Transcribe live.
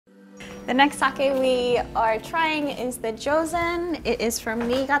The next sake we are trying is the Jozen. It is from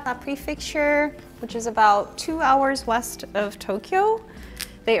Niigata Prefecture, which is about 2 hours west of Tokyo.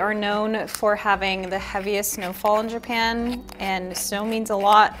 They are known for having the heaviest snowfall in Japan, and snow means a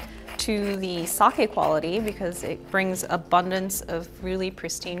lot to the sake quality because it brings abundance of really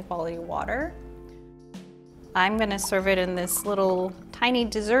pristine quality water. I'm gonna serve it in this little tiny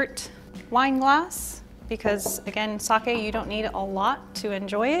dessert wine glass because, again, sake, you don't need a lot to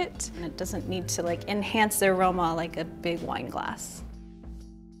enjoy it, and it doesn't need to like enhance the aroma like a big wine glass.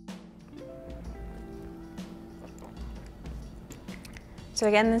 So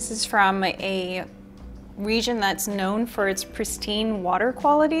again, this is from a region that's known for its pristine water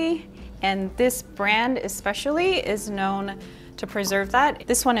quality, and this brand especially is known to preserve that.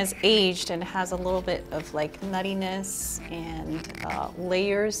 This one is aged and has a little bit of like nuttiness and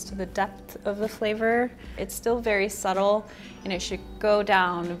layers to the depth of the flavor. It's still very subtle and it should go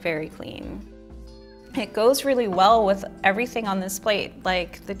down very clean. It goes really well with everything on this plate,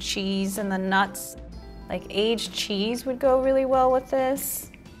 like the cheese and the nuts. Like aged cheese would go really well with this.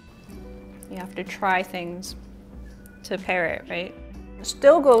 You have to try things to pair it, right?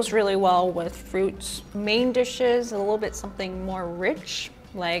 Still goes really well with fruits. Main dishes, a little bit something more rich,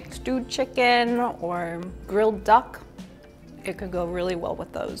 like stewed chicken or grilled duck. It could go really well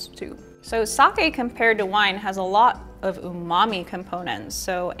with those too. So sake compared to wine has a lot of umami components.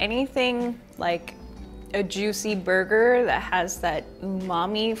 So anything like a juicy burger that has that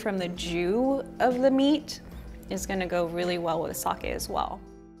umami from the jus of the meat is gonna go really well with sake as well.